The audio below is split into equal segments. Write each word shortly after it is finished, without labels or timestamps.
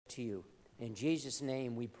to you. In Jesus'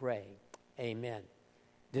 name we pray. Amen.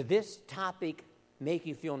 Did this topic make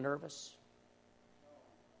you feel nervous?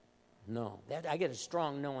 No. I get a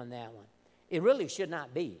strong no on that one. It really should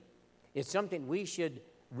not be. It's something we should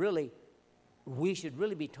really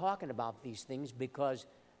be talking about these things, because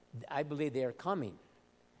I believe they are coming.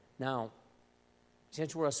 Now,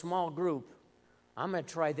 since we're a small group, I'm going to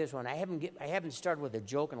try this one. I haven't started with a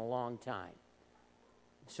joke in a long time.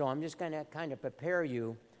 So I'm just going to kind of prepare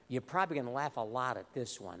you. You're probably going to laugh a lot at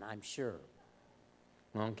this one, I'm sure.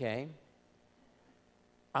 Okay?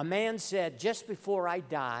 A man said, just before I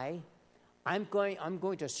die, I'm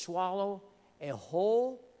going to swallow a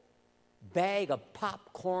whole bag of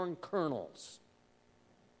popcorn kernels.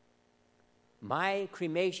 My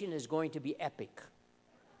cremation is going to be epic.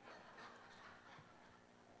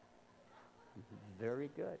 Very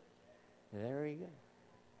good. Very good.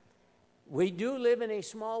 We do live in a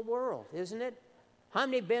small world, isn't it? How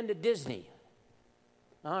many have been to Disney?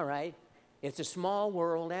 All right. It's a small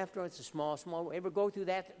world. After all, it's a small world. Ever go through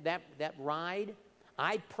that ride?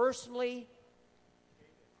 I personally,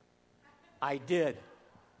 I did.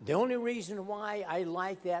 The only reason why I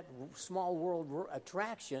like that small world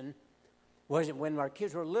attraction was that when our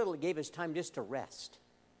kids were little, it gave us time just to rest.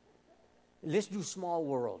 Let's do small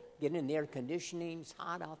world. Get in the air conditioning. It's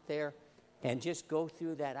hot out there. And just go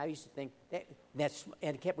through that. I used to think that's,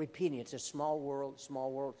 and it kept repeating, it's a small world,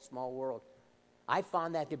 small world, small world. I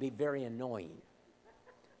found that to be very annoying.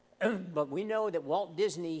 But we know that Walt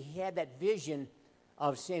Disney, he had that vision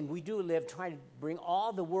of saying we do live, trying to bring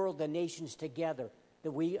all the world, the nations together, that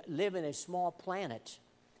we live in a small planet,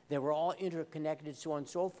 that we're all interconnected, so on and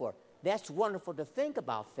so forth. That's wonderful to think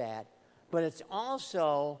about that, but it's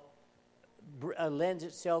also lends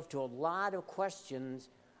itself to a lot of questions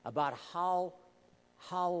about how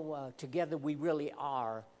together we really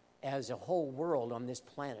are as a whole world on this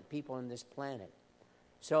planet, people on this planet.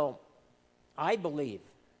 So I believe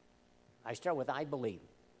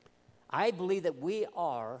that we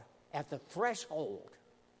are at the threshold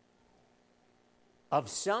of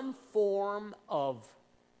some form of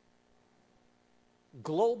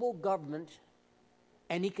global government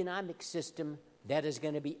and economic system that is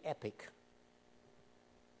going to be epic.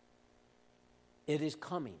 It is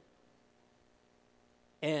coming.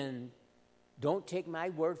 And don't take my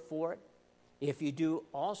word for it. If you do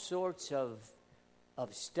all sorts of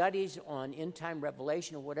studies on end-time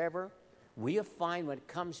revelation or whatever, we'll find when it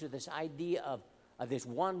comes to this idea of this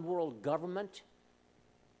one world government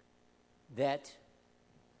that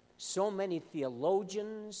so many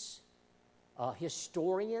theologians,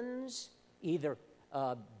 historians, either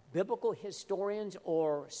biblical historians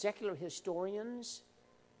or secular historians,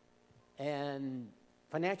 and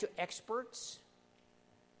financial experts,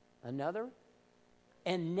 another,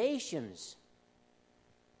 and nations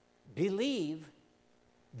believe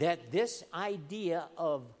that this idea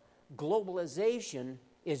of globalization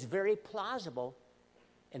is very plausible,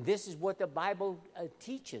 and this is what the Bible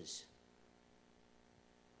teaches.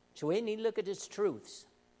 So we need to look at its truths.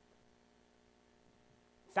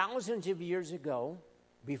 Thousands of years ago,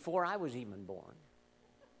 before I was even born,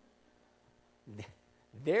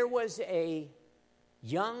 there was a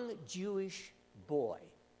young Jewish boy,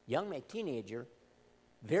 young teenager,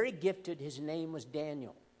 very gifted. His name was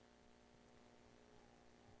Daniel.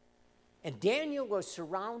 And Daniel was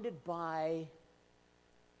surrounded by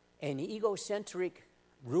an egocentric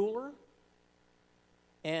ruler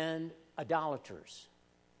and idolaters.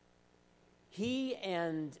 He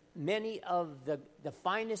and many of the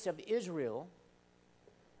finest of Israel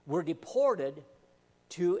were deported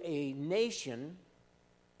to a nation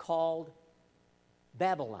called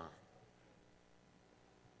Babylon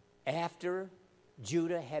after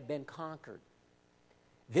Judah had been conquered.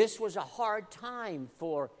 This was a hard time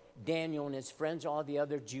for Daniel and his friends, all the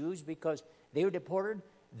other Jews, because they were deported.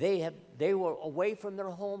 They were away from their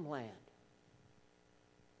homeland.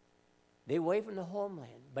 They were away from the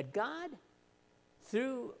homeland. But God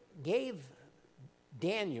gave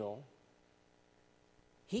Daniel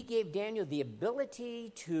the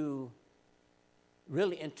ability to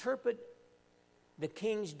really interpret the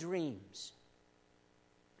king's dreams.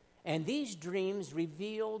 And these dreams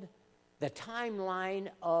revealed the timeline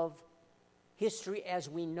of history as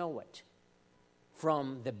we know it,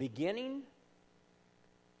 from the beginning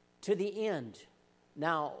to the end.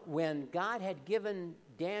 Now, when God had given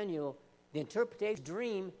Daniel the interpretation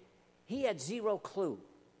dream, he had zero clue.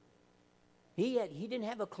 He didn't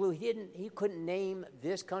have a clue. He couldn't name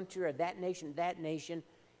this country or that nation.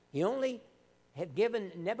 He only had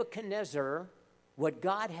given Nebuchadnezzar what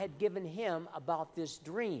God had given him about this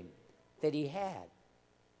dream that he had.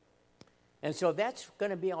 And so that's going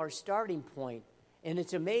to be our starting point. And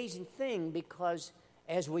it's an amazing thing because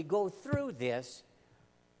as we go through this,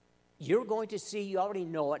 you're going to see, you already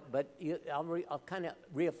know it, but I'll kind of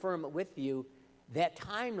reaffirm it with you, that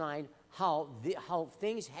timeline, how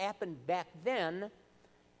things happened back then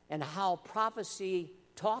and how prophecy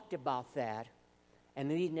talked about that and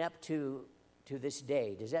leading up to this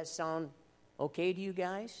day. Does that sound okay to you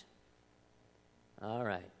guys? All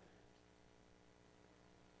right.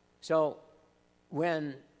 So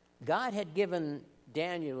when God had given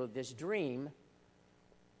Daniel this dream,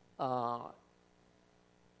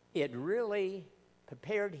 it really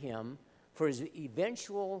prepared him for his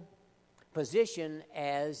eventual position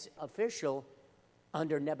as official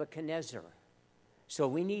under Nebuchadnezzar. So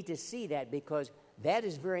we need to see that because that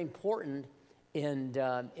is very important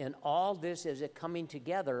in all this as it coming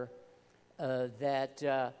together, that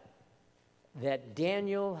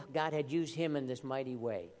Daniel, God had used him in this mighty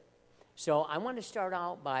way. So I want to start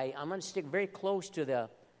out by, I'm going to stick very close to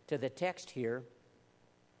the text here,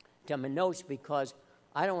 to my notes, because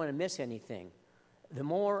I don't want to miss anything. The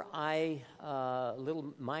more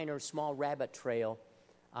little minor small rabbit trail,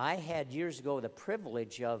 I had years ago the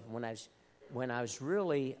privilege of when I was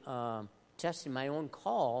really testing my own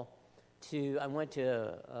call I went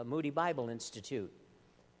to Moody Bible Institute,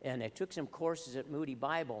 and I took some courses at Moody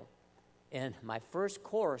Bible, and my first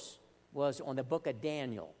course was on the book of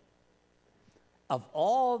Daniel. Of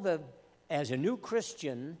all as a new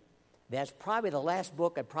Christian, that's probably the last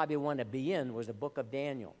book I probably want to be in was the book of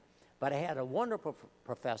Daniel. But I had a wonderful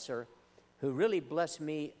professor who really blessed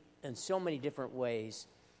me in so many different ways.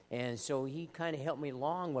 And so he kind of helped me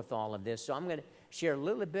along with all of this. So I'm going to share a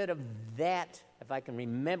little bit of that, if I can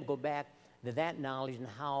remember, go back to that knowledge and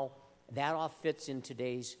how that all fits in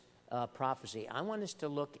today's prophecy. I want us to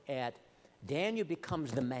look at Daniel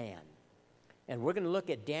becomes the man. And we're going to look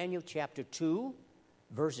at Daniel chapter 2,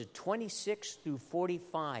 verses 26 through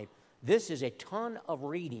 45. This is a ton of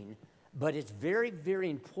reading, but it's very, very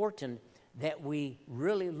important that we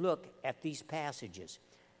really look at these passages.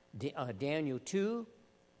 Daniel 2,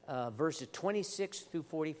 verses 26 through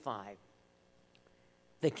 45.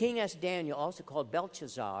 The king asked Daniel, also called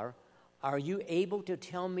Belshazzar, "Are you able to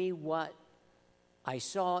tell me what I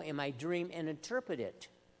saw in my dream and interpret it?"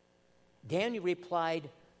 Daniel replied,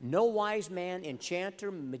 "No wise man,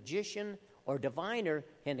 enchanter, magician, or diviner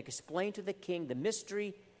can explain to the king the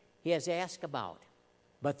mystery he has asked about.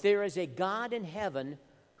 But there is a God in heaven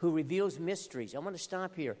who reveals mysteries." I want to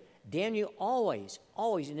stop here. Daniel always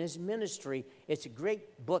in his ministry, it's a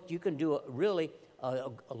great book. You can do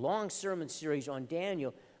a long sermon series on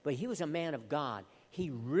Daniel, but he was a man of God.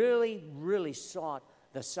 He really, really sought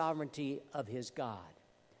the sovereignty of his God.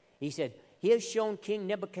 He said, "He has shown King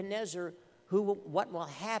Nebuchadnezzar what will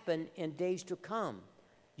happen in days to come.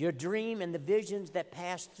 Your dream and the visions that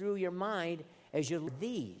pass through your mind as you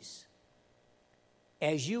these.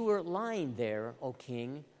 As you were lying there, O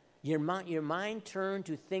king, your mind turned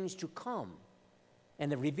to things to come,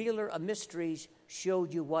 and the revealer of mysteries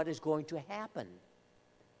showed you what is going to happen.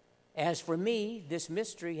 As for me, this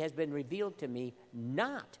mystery has been revealed to me,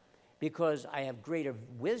 not because I have greater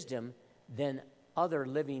wisdom than other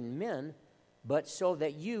living men, but so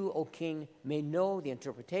that you, O king, may know the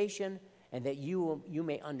interpretation, and that you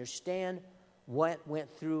may understand what went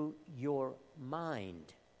through your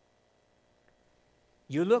mind.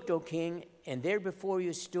 You looked, O king, and there before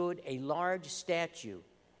you stood a large statue,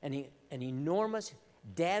 an enormous,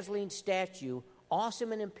 dazzling statue,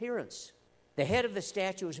 awesome in appearance. The head of the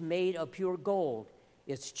statue was made of pure gold,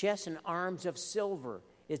 its chest and arms of silver,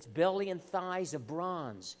 its belly and thighs of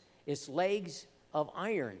bronze, its legs of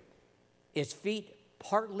iron, its feet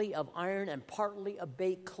partly of iron and partly of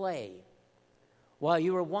baked clay. While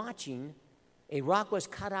you were watching, a rock was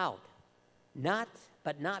cut out,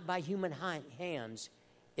 but not by human hands.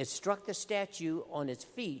 It struck the statue on its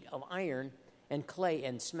feet of iron and clay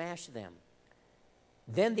and smashed them.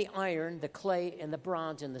 Then the iron, the clay, and the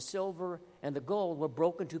bronze, and the silver, and the gold were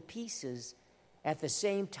broken to pieces at the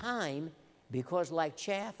same time, because like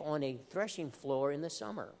chaff on a threshing floor in the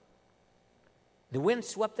summer. The wind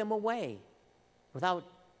swept them away without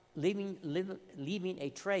leaving a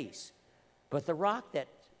trace. But the rock that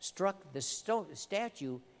struck the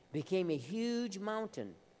statue became a huge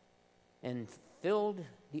mountain and filled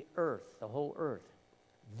the earth, the whole earth.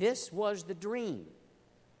 This was the dream.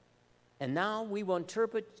 And now we will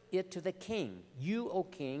interpret it to the king. You, O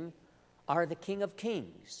king, are the King of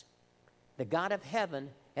kings. The God of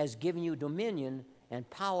heaven has given you dominion and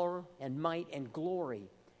power and might and glory.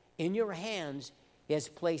 In your hands he has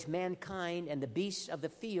placed mankind and the beasts of the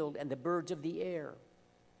field and the birds of the air.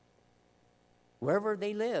 Wherever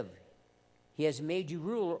they live, He has made you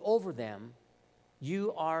ruler over them.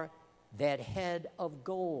 You are that head of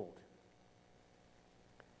gold.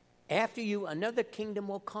 After you, another kingdom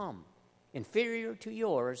will come, inferior to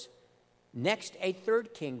yours. Next, a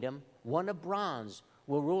third kingdom, one of bronze,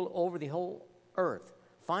 will rule over the whole earth.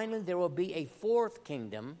 Finally, there will be a fourth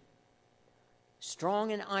kingdom,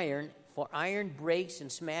 strong in iron, for iron breaks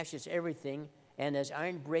and smashes everything, and as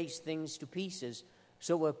iron breaks things to pieces,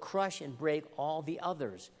 so it will crush and break all the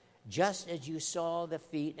others. Just as you saw the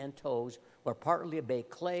feet and toes were partly of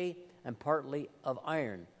baked clay and partly of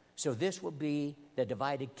iron. So this will be the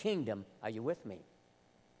divided kingdom. Are you with me?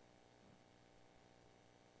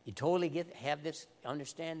 You totally have this,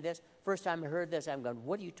 understand this? First time I heard this, I'm going,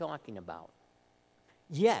 what are you talking about?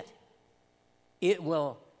 Yet, it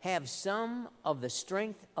will have some of the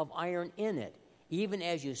strength of iron in it, even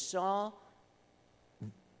as you saw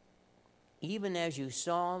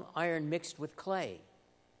iron mixed with clay.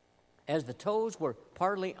 As the toes were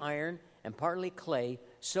partly iron and partly clay,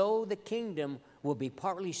 so the kingdom will be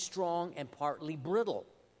partly strong and partly brittle.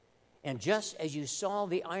 And just as you saw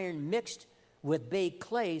the iron mixed with baked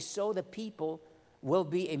clay, so the people will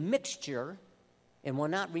be a mixture and will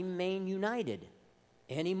not remain united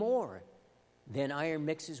anymore. Then iron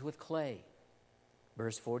mixes with clay.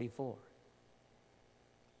 Verse 44.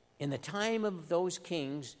 In the time of those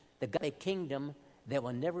kings, a kingdom that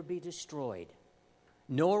will never be destroyed,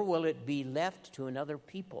 nor will it be left to another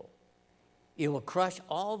people. It will crush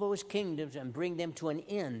all those kingdoms and bring them to an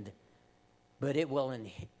end, but it will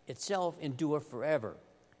itself endure forever.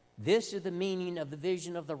 This is the meaning of the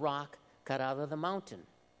vision of the rock cut out of the mountain,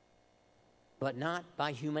 but not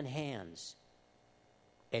by human hands.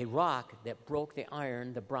 A rock that broke the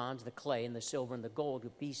iron, the bronze, the clay, and the silver and the gold to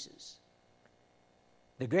pieces.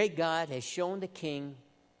 The great God has shown the king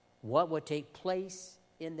what will take place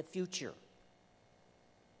in the future.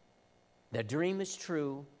 The dream is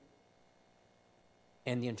true,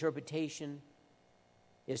 and the interpretation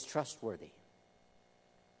is trustworthy.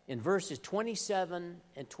 In verses 27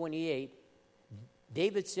 and 28,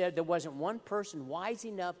 David said there wasn't one person wise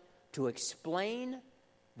enough to explain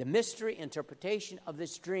the mystery interpretation of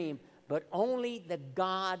this dream, but only the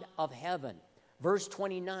God of heaven. Verse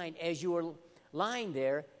 29, as you were lying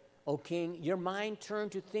there, O king, your mind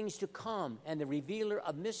turned to things to come, and the revealer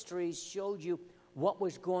of mysteries showed you what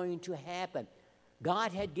was going to happen.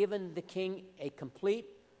 God had given the king a complete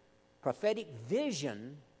prophetic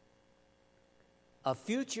vision of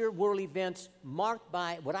future world events marked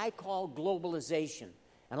by what I call globalization.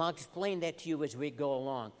 And I'll explain that to you as we go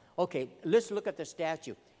along. Okay, let's look at the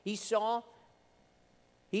statue. He saw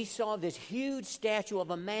this huge statue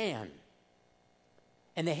of a man.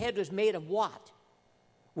 And the head was made of what?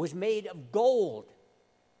 Was made of gold.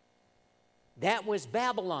 That was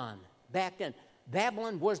Babylon back then.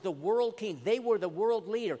 Babylon was the world king. They were the world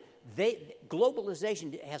leader.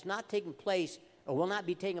 Globalization has not taken place or will not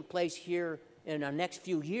be taking place here in our next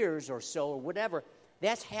few years or so or whatever.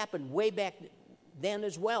 That's happened way back then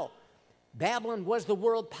as well. Babylon was the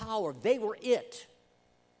world power. They were it.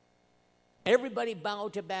 Everybody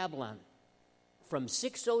bowed to Babylon from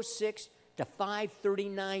 606 to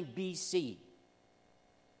 539 BC.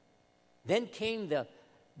 Then came the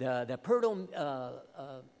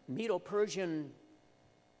Medo-Persian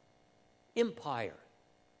Empire.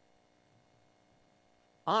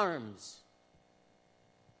 Arms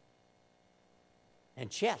and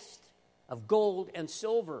chest of gold and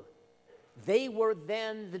silver. They were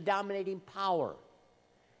then the dominating power.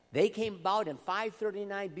 They came about in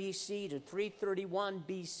 539 BC to 331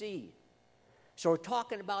 BC. So we're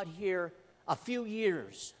talking about here a few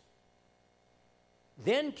years.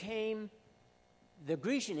 Then came the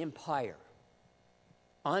Grecian Empire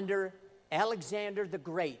under Alexander the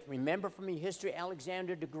Great. Remember from your history,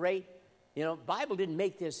 Alexander the Great? You know, Bible didn't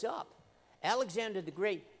make this up. Alexander the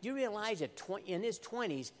Great, do you realize that in his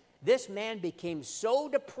 20s, this man became so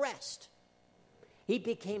depressed. He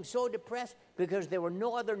became so depressed because there were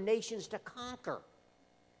no other nations to conquer.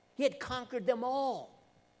 He had conquered them all.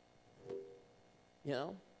 You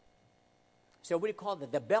know? So what do you call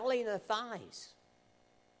it? The belly and the thighs.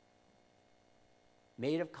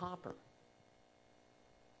 Made of copper.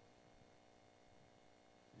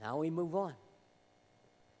 Now we move on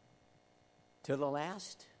to the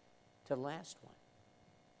last one.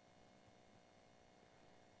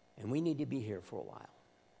 And we need to be here for a while.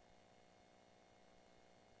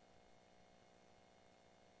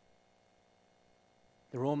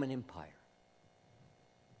 The Roman Empire.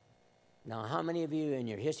 Now, how many of you in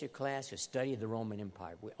your history class have studied the Roman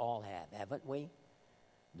Empire? We all have, haven't we?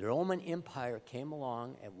 The Roman Empire came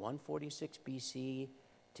along at 146 BC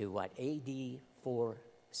to what? AD 4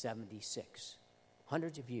 76.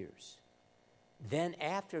 Hundreds of years. Then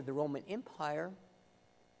after the Roman Empire,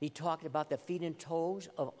 he talked about the feet and toes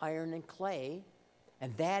of iron and clay,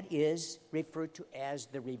 and that is referred to as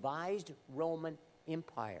the revised Roman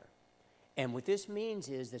Empire. And what this means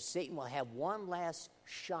is that Satan will have one last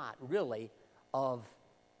shot, really, of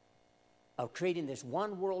creating this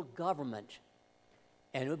one world government,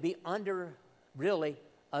 and it would be under, really,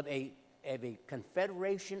 of a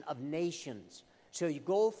confederation of nations. So you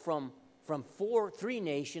go from three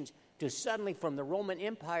nations to suddenly from the Roman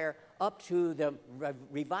Empire up to the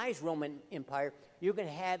revised Roman Empire, you're going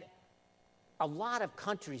to have a lot of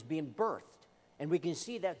countries being birthed. And we can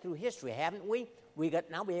see that through history, haven't we?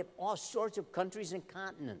 Now we have all sorts of countries and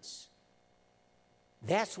continents.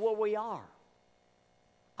 That's where we are,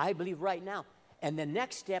 I believe, right now. And the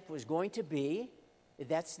next step was going to be,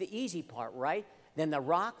 that's the easy part, right? Then the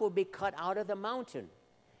rock will be cut out of the mountain.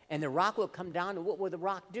 And the rock will come down, and what will the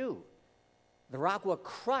rock do? The rock will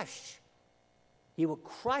crush. He will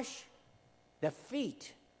crush the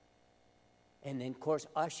feet. And then, of course,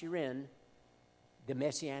 usher in the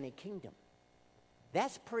Messianic kingdom.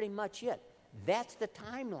 That's pretty much it. That's the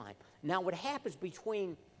timeline. Now, what happens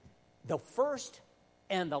between the first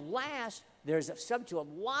and the last, there's subject to a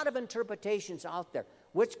lot of interpretations out there.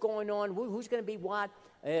 What's going on? Who's going to be what?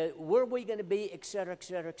 Where are we going to be? Et cetera, et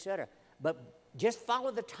cetera, et cetera. But just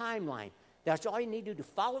follow the timeline. That's all you need to do.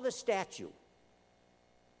 Follow the statue.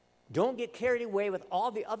 Don't get carried away with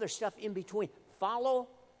all the other stuff in between. Follow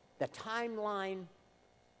the timeline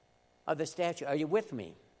of the statue. Are you with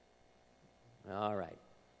me? All right.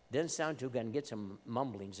 Doesn't sound too good. Get some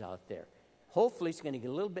mumblings out there. Hopefully it's going to get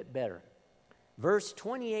a little bit better. Verse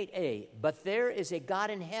 28a, but there is a God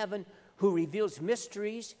in heaven who reveals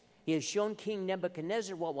mysteries. He has shown King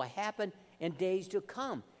Nebuchadnezzar what will happen in days to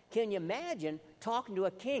come. Can you imagine talking to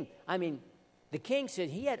a king? I mean, the king said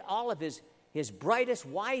he had all of his brightest,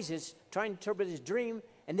 wisest trying to interpret his dream,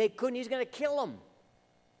 and they couldn't. He's going to kill him.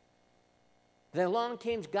 Then along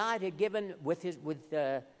came God had given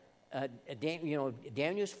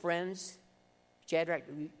Daniel's friends, Shadrach,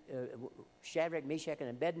 Meshach, and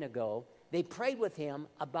Abednego. They prayed with him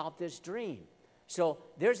about this dream. So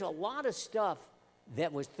there's a lot of stuff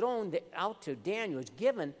that was thrown out to Daniel, was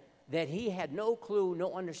given, that he had no clue,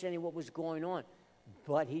 no understanding what was going on.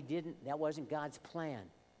 But he didn't, that wasn't God's plan.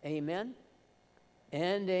 Amen?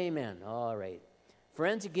 And amen. All right.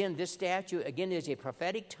 Friends, again, this statue, again, is a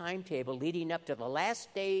prophetic timetable leading up to the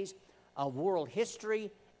last days of world history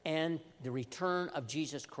and the return of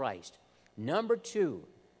Jesus Christ. Number 2,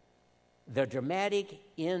 the dramatic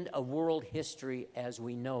end of world history as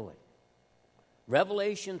we know it.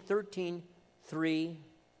 Revelation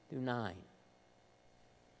 13:3-9.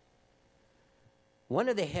 One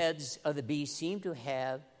of the heads of the beast seemed to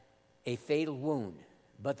have a fatal wound,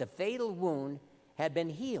 but the fatal wound had been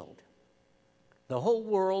healed. The whole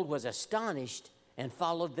world was astonished and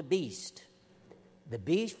followed the beast. The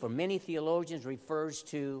beast, for many theologians, refers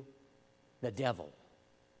to the devil.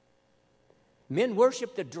 Men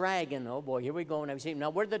worship the dragon. Oh boy, here we go. Now,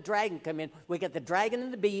 where did the dragon come in? We got the dragon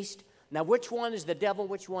and the beast. Now, which one is the devil?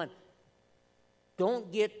 Which one?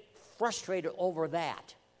 Don't get frustrated over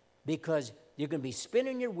that, because you're going to be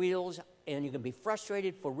spinning your wheels and you're going to be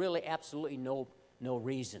frustrated for really absolutely no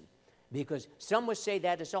reason. Because some would say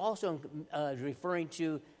that it's also referring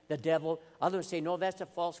to the devil. Others say, no, that's a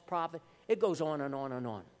false prophet. It goes on and on and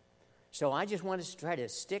on. So I just want us to try to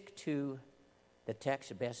stick to the text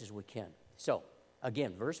the best as we can. So,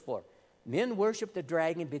 again, verse 4. Men worship the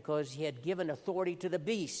dragon because he had given authority to the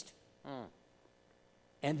beast.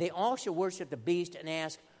 And they also worship the beast and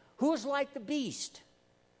ask, who is like the beast?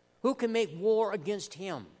 Who can make war against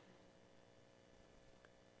him?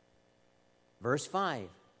 Verse 5.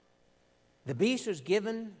 The beast was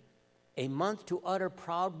given a month to utter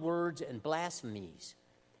proud words and blasphemies,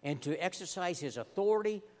 and to exercise his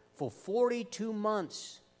authority for 42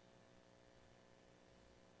 months.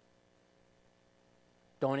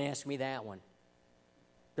 Don't ask me that one.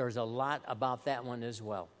 There's a lot about that one as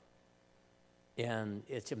well. And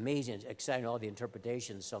it's amazing, it's exciting, all the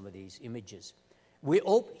interpretations, some of these images.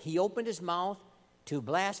 He opened his mouth to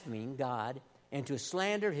blaspheme God and to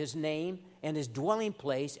slander his name and his dwelling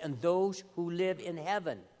place and those who live in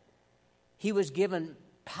heaven. He was given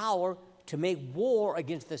power to make war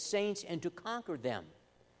against the saints and to conquer them,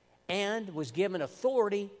 and was given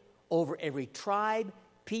authority over every tribe,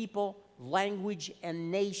 people, language,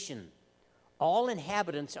 and nation. All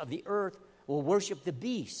inhabitants of the earth will worship the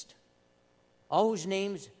beast, all whose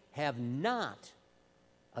names have not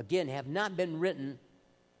been written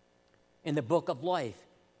in the book of life,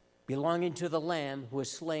 belonging to the Lamb who was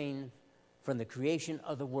slain from the creation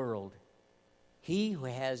of the world. He who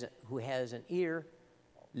has an ear,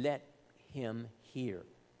 let him hear.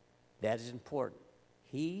 That is important.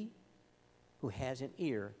 He who has an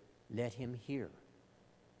ear, let him hear.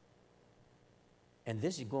 And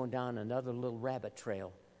this is going down another little rabbit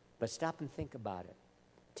trail, but stop and think about it.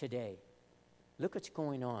 Today, look what's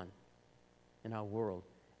going on in our world.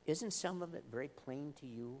 Isn't some of it very plain to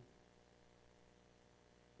you?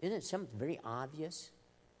 Isn't something very obvious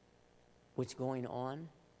what's going on?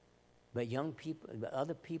 But young people,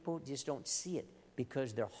 other people just don't see it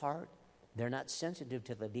because their heart, they're not sensitive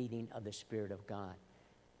to the leading of the Spirit of God.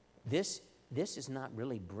 This is not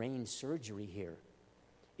really brain surgery here.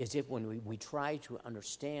 It's if when we try to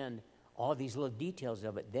understand all these little details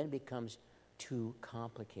of it, then it becomes too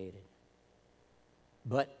complicated.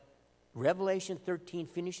 But Revelation 13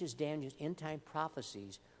 finishes Daniel's end-time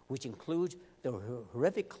prophecies, which includes the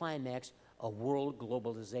horrific climax of world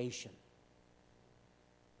globalization.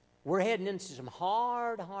 We're heading into some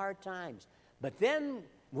hard times. But then,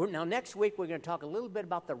 now next week, we're going to talk a little bit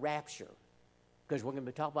about the rapture, because we're going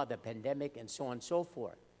to talk about the pandemic and so on and so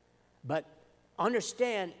forth. But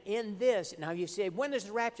understand in this, now you say, when is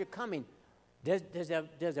the rapture coming? Does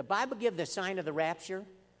the Bible give the sign of the rapture?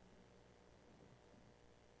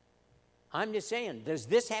 I'm just saying, does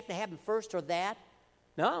this have to happen first or that?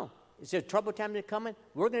 No. Is there trouble time coming?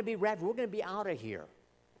 We're going to be raptured. We're going to be out of here.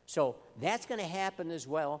 So that's going to happen as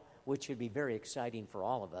well, which should be very exciting for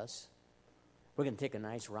all of us. We're going to take a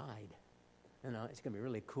nice ride. You know, it's going to be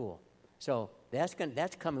really cool. So that's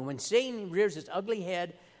coming. When Satan rears his ugly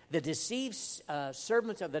head, the deceived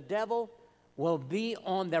servants of the devil will be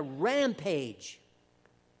on the rampage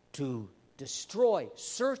to destroy,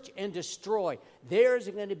 search and destroy. There's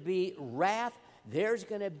going to be wrath. There's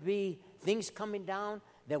going to be things coming down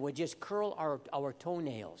that would just curl our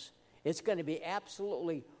toenails. It's going to be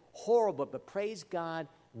absolutely horrible, but praise God,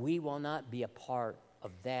 we will not be a part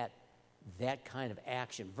of that kind of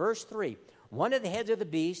action. Verse 3, one of the heads of the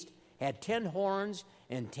beast had 10 horns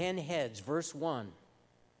and 10 heads. Verse 1,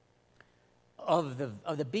 of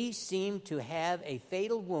the beast seemed to have a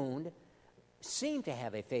fatal wound,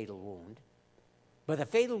 but the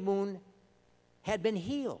fatal wound had been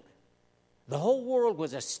healed. The whole world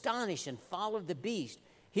was astonished and followed the beast.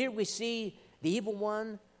 Here we see the evil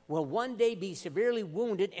one will one day be severely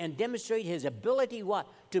wounded and demonstrate his ability what?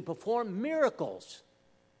 To perform miracles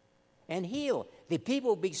and heal. The people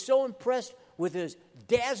will be so impressed with his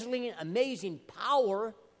dazzling and amazing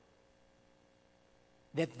power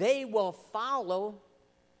that they will follow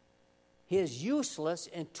his useless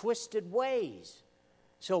and twisted ways.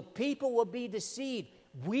 So people will be deceived.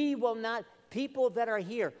 We will not, people that are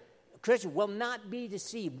here, Christians, will not be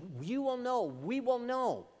deceived. You will know. We will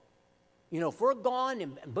know. You know, if we're gone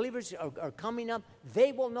and believers are coming up,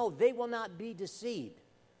 they will know. They will not be deceived.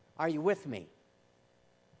 Are you with me?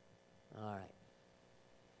 All right.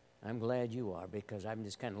 I'm glad you are, because I'm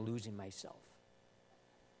just kind of losing myself.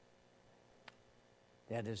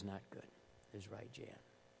 That is not good. Is right, Jan.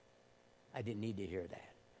 I didn't need to hear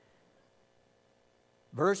that.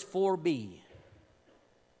 Verse 4b.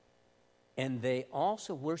 And they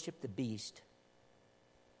also worshiped the beast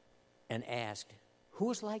and asked, who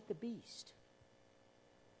is like the beast?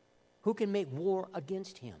 Who can make war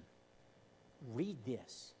against him? Read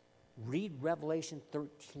this. Read Revelation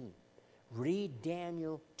 13. Read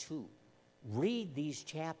Daniel 2. Read these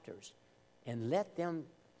chapters and let them,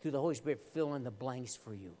 through the Holy Spirit, fill in the blanks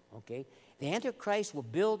for you, okay? The Antichrist will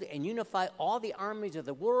build and unify all the armies of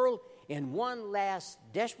the world in one last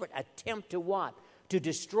desperate attempt to what? To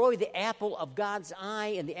destroy the apple of God's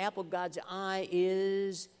eye, and the apple of God's eye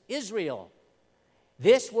is Israel.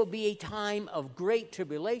 This will be a time of great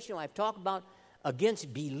tribulation. I've talked about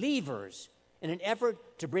against believers in an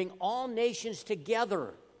effort to bring all nations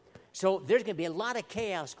together. So there's going to be a lot of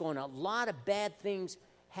chaos going on, a lot of bad things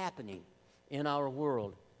happening in our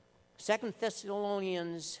world. 2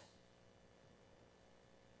 Thessalonians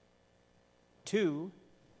 2,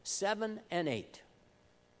 7 and 8.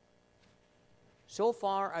 So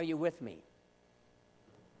far, are you with me?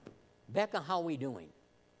 Becca, how are we doing?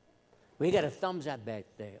 We got a thumbs up back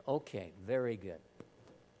there. Okay, very good.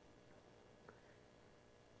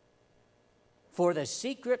 For the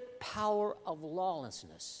secret power of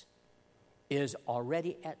lawlessness is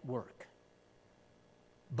already at work.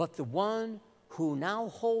 But the one who now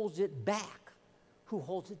holds it back, who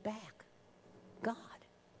holds it back? God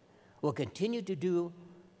will continue to do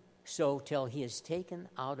so till he is taken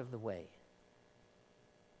out of the way.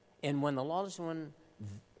 And then the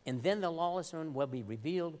lawless one will be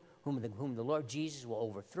revealed, whom the Lord Jesus will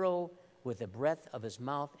overthrow with the breath of his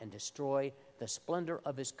mouth and destroy the splendor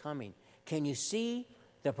of his coming. Can you see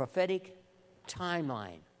the prophetic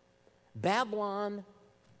timeline? Babylon,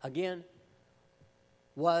 again,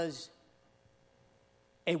 was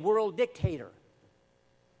a world dictator.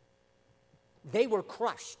 They were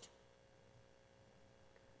crushed.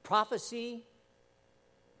 Prophecy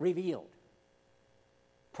revealed.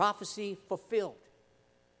 Prophecy fulfilled.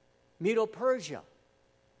 Medo-Persia,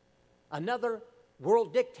 another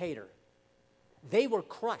world dictator. They were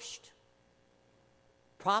crushed.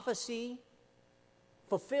 Prophecy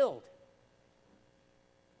fulfilled.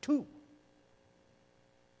 2.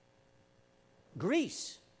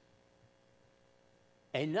 Greece,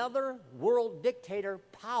 another world dictator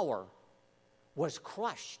power, was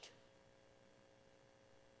crushed.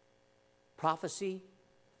 Prophecy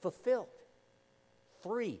fulfilled.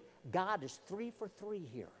 3. God is 3 for 3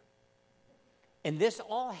 here. And this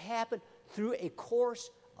all happened through a course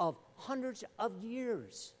of hundreds of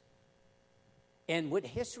years. And what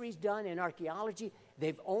history's done in archaeology,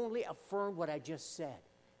 they've only affirmed what I just said.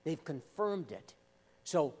 They've confirmed it.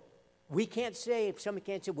 So we can't say, if somebody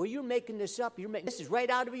can't say, well, you're making this up. This is right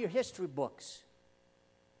out of your history books.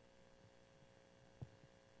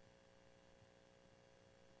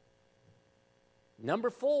 Number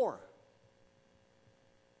 4,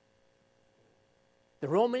 the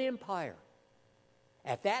Roman Empire.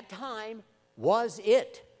 At that time was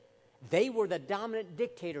it. They were the dominant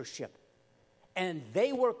dictatorship. And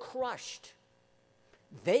they were crushed.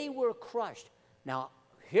 They were crushed. Now,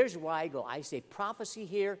 here's where I go. I say prophecy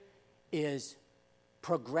here is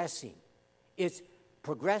progressing. It's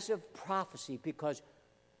progressive prophecy because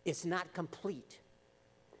it's not complete.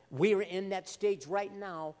 We are in that stage right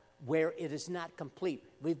now where it is not complete.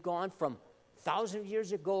 We've gone from thousands of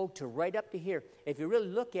years ago to right up to here. If you really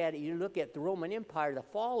look at it, you look at the Roman Empire, the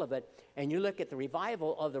fall of it, and you look at the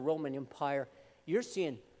revival of the Roman Empire, you're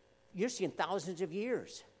seeing thousands of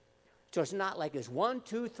years. So it's not like it's 1,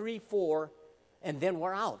 2, 3, 4, and then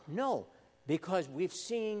we're out. No, because we've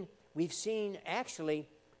seen actually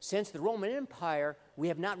since the Roman Empire, we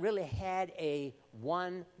have not really had a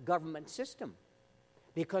one government system.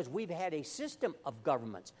 Because we've had a system of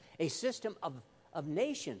governments, a system of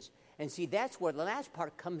nations. And see, that's where the last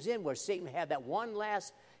part comes in, where Satan had that one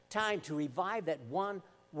last time to revive that one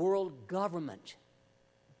world government.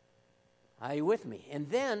 Are you with me? And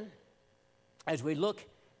then, as we look,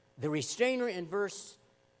 the restrainer in verse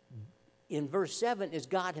 7 is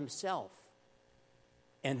God himself.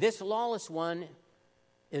 And this lawless one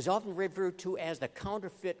is often referred to as the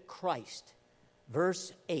counterfeit Christ.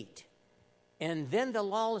 Verse 8. And then the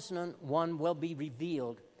lawless one will be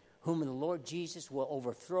revealed, whom the Lord Jesus will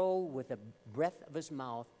overthrow with the breath of his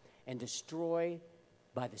mouth and destroy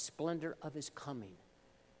by the splendor of his coming.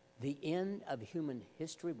 The end of human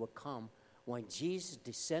history will come when Jesus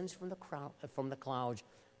descends from the clouds,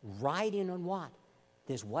 riding on what?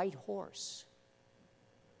 This white horse,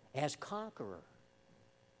 as conqueror,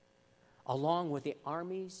 along with the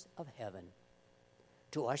armies of heaven,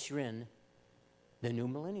 to usher in the new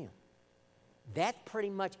millennium. That's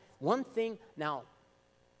pretty much one thing. Now,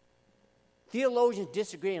 theologians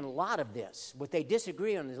disagree on a lot of this. What they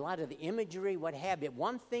disagree on is a lot of the imagery, what have you.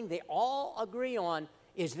 One thing they all agree on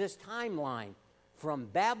is this timeline from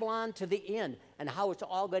Babylon to the end and how it's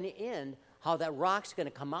all going to end, how that rock's going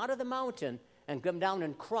to come out of the mountain and come down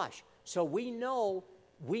and crush. So we know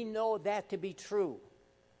that to be true.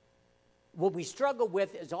 What we struggle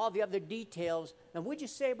with is all the other details. Now, what'd you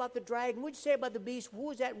say about the dragon? What'd you say about the beast? Who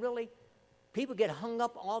was that really? People get hung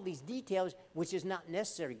up on all these details, which is not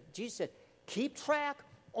necessary. Jesus said, keep track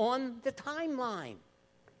on the timeline.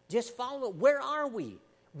 Just follow it. Where are we?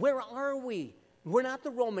 Where are we? We're not the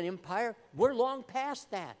Roman Empire. We're long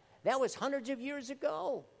past that. That was hundreds of years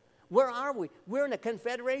ago. Where are we? We're in a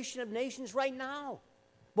confederation of nations right now.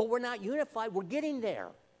 But we're not unified. We're getting there.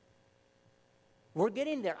 We're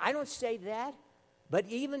getting there. I don't say that, but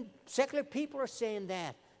even secular people are saying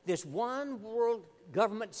that. This one world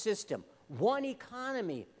government system, one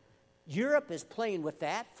economy. Europe is playing with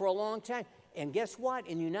that for a long time. And guess what?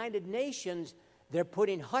 In the United Nations, they're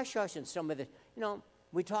putting hush-hush in some of this. You know,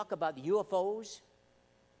 we talk about the UFOs,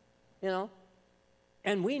 you know,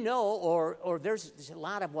 and we know, or there's a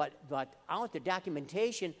lot of what out there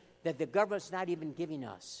documentation that the government's not even giving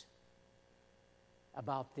us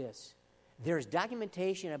about this. There's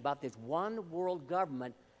documentation about this one world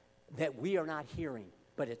government that we are not hearing,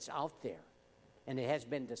 but it's out there. And it has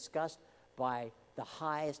been discussed by the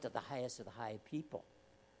highest of the highest of the high people.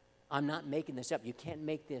 I'm not making this up. You can't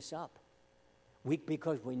make this up.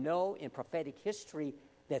 Because we know in prophetic history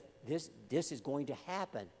that this is going to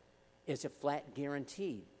happen. It's a flat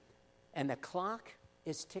guarantee. And the clock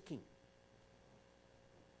is ticking.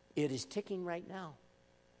 It is ticking right now.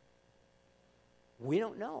 We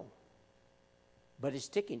don't know, but it's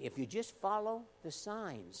ticking. If you just follow the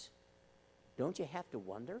signs, don't you have to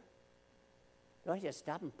wonder? Don't you have to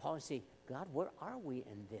stop and pause and say, God, where are we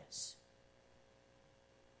in this?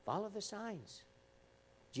 Follow the signs.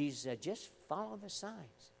 Jesus said, just follow the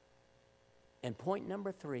signs. And point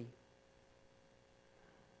number 3,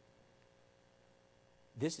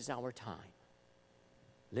 this is our time.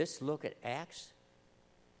 Let's look at Acts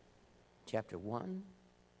chapter 1,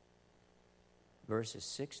 verses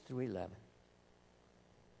 6 through 11.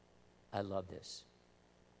 I love this.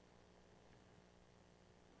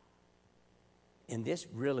 And this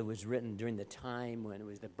really was written during the time when it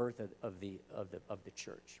was the birth of the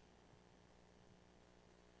church.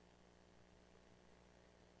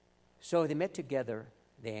 So they met together.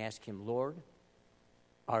 They asked him, Lord,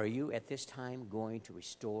 are you at this time going to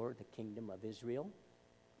restore the kingdom of Israel?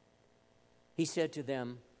 He said to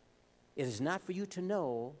them, it is not for you to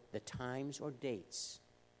know the times or dates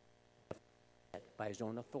by his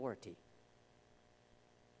own authority,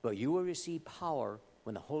 but you will receive power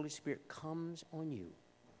when the Holy Spirit comes on you.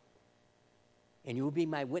 And you will be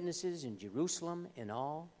my witnesses in Jerusalem and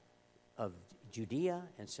all of Judea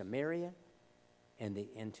and Samaria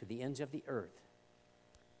and to the ends of the earth.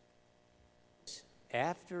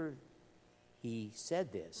 After he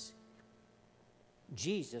said this,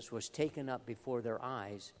 Jesus was taken up before their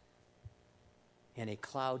eyes, and a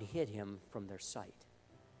cloud hid him from their sight.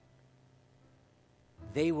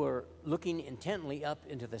 They were looking intently up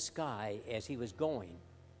into the sky as he was going,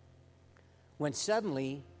 when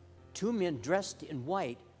suddenly 2 men dressed in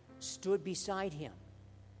white stood beside him.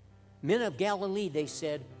 Men of Galilee, they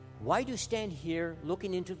said, why do you stand here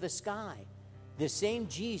looking into the sky? The same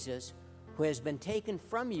Jesus who has been taken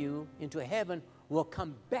from you into heaven will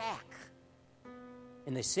come back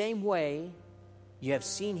in the same way you have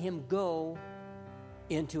seen him go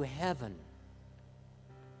into heaven.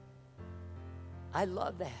 I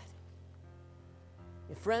love that.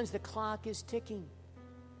 And friends, the clock is ticking.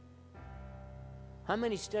 How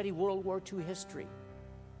many study World War II history?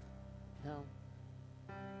 No.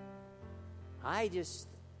 I guess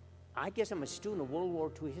I'm a student of World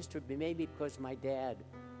War II history, but maybe because my dad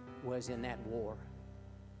was in that war.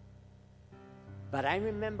 But I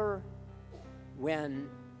remember when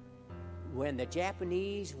the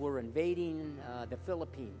Japanese were invading the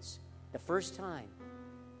Philippines the first time,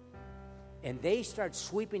 and they started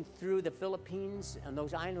sweeping through the Philippines and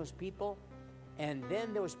those islands people, and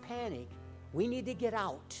then there was panic. We need to get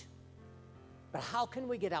out. But how can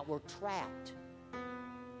we get out? We're trapped.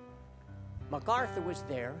 MacArthur was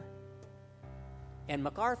there, and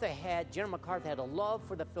General MacArthur had a love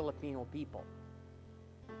for the Filipino people.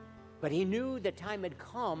 But he knew the time had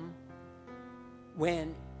come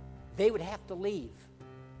when they would have to leave.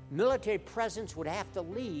 Military presence would have to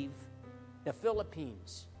leave the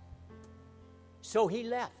Philippines. So he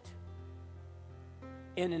left.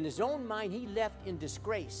 And in his own mind, he left in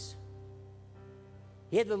disgrace.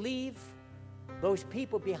 He had to leave those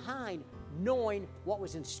people behind, knowing what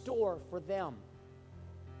was in store for them.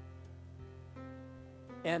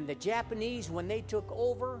 And the Japanese, when they took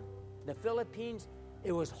over the Philippines,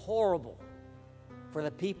 it was horrible for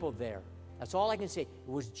the people there. That's all I can say. It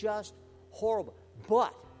was just horrible.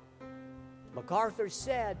 But MacArthur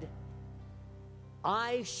said,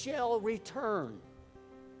 I shall return.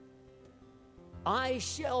 I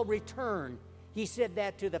shall return. He said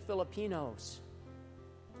that to the Filipinos.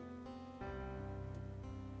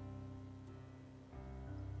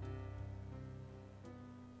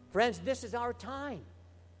 Friends, this is our time.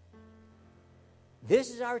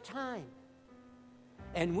 This is our time.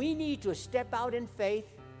 And we need to step out in faith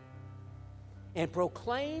and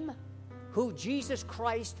proclaim who Jesus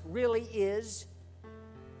Christ really is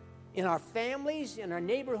in our families, in our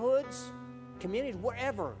neighborhoods, communities,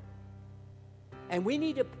 wherever. And we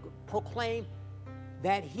need to proclaim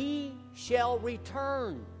that he shall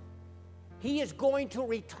return. He is going to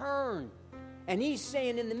return. And he's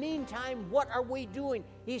saying, in the meantime, what are we doing?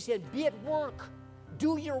 He said, be at work.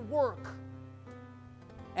 Do your work.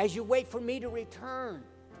 As you wait for me to return,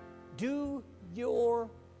 do your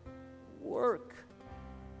work.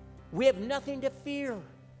 We have nothing to fear.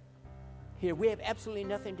 Here, we have absolutely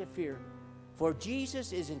nothing to fear. For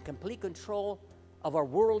Jesus is in complete control of our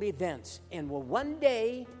world events. And will one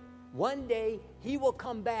day, he will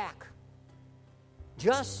come back.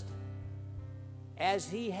 Just as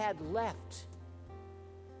he had left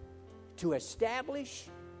to establish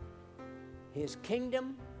his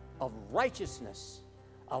kingdom of righteousness,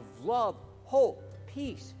 of love, hope,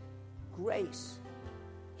 peace, grace.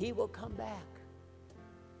 He will come back.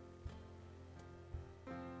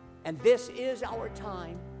 And this is our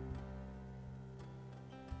time.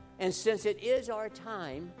 And since it is our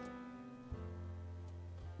time,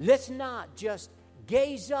 let's not just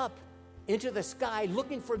gaze up into the sky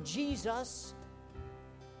looking for Jesus,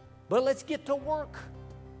 but let's get to work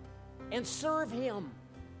and serve Him.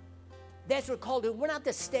 That's what we're called to. We're not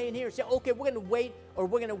just staying here and say, okay, we're going to wait, or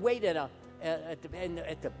we're going to wait at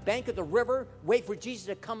the bank of the river, wait for Jesus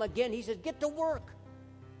to come again. He says, get to work.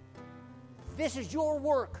 This is your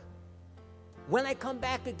work. When I come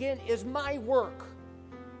back again is my work.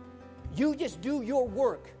 You just do your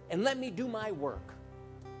work and let me do my work.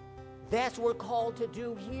 That's what we're called to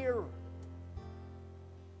do here.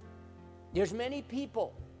 There's many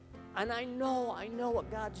people, and I know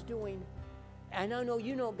what God's doing, and I know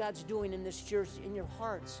you know what God's doing in this church, in your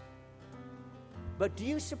hearts. But do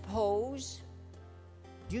you just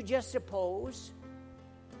suppose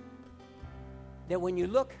that when you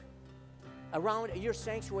look around your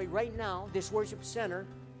sanctuary right now, this worship center,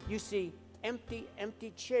 you see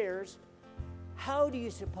empty chairs? How do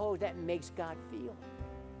you suppose that makes God feel?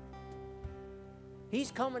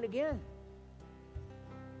 He's coming again.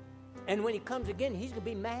 And when He comes again, He's going to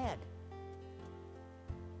be mad.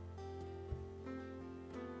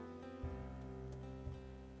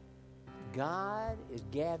 God is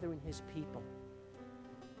gathering His people.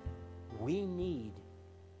 We need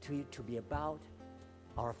to be about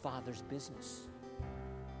our Father's business.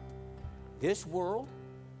 This world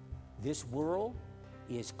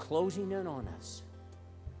is closing in on us.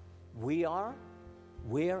 We are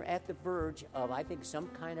at the verge of, I think, some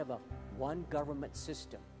kind of a one government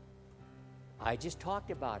system. I just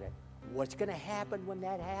talked about it. What's going to happen when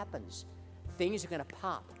that happens? Things are going to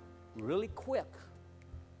pop really quick.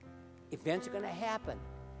 Events are going to happen.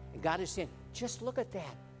 And God is saying, just look at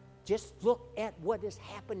that. Just look at what is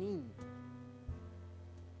happening.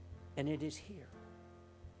 And it is here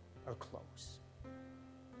or close.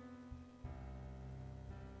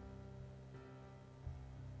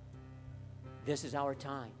 This is our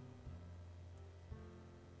time.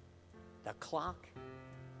 The clock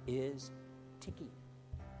is ticking.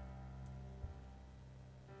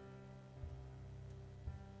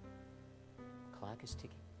 Clock is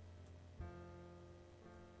ticking.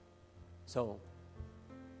 So,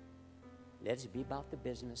 let's be about the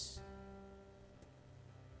business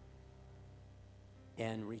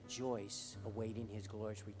and rejoice awaiting His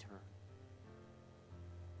glorious return.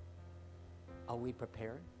 Are we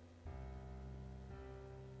prepared?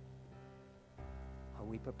 Are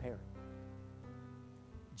we prepared?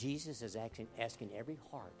 Jesus is asking every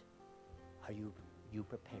heart, are you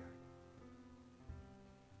prepared?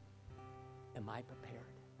 Am I prepared?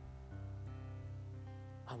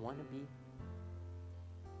 I want to be.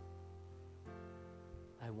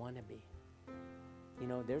 I want to be. You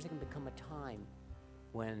know, there's going to become a time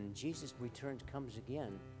when Jesus returns, comes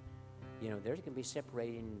again. You know, there's going to be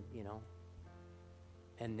separating, you know,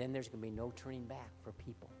 and then there's going to be no turning back for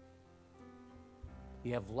people.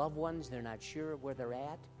 You have loved ones, they're not sure where they're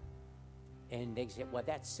at, and they say, well,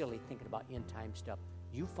 that's silly thinking about end-time stuff.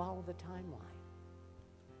 You follow the timeline.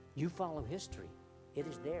 You follow history. It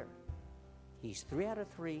is there. He's 3 out of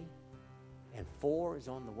 3, and 4 is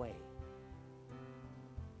on the way.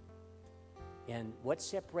 And what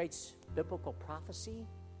separates biblical prophecy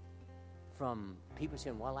from people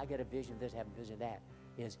saying, well, I get a vision of this, I have a vision of that,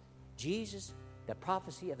 is Jesus, the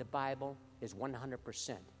prophecy of the Bible is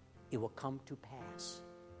 100%. It will come to pass.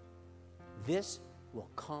 This will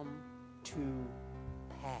come to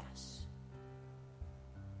pass.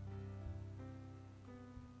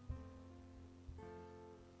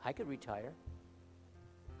 I could retire.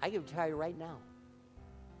 I could retire right now.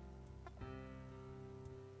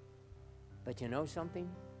 But you know something?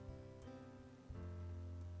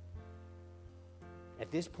 At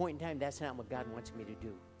this point in time, that's not what God wants me to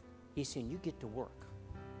do. He's saying, you get to work.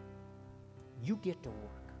 You get to work.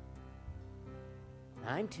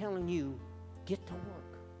 I'm telling you, get to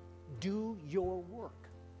work. Do your work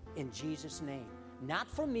in Jesus' name. Not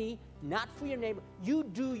for me, not for your neighbor. You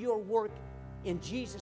do your work in Jesus'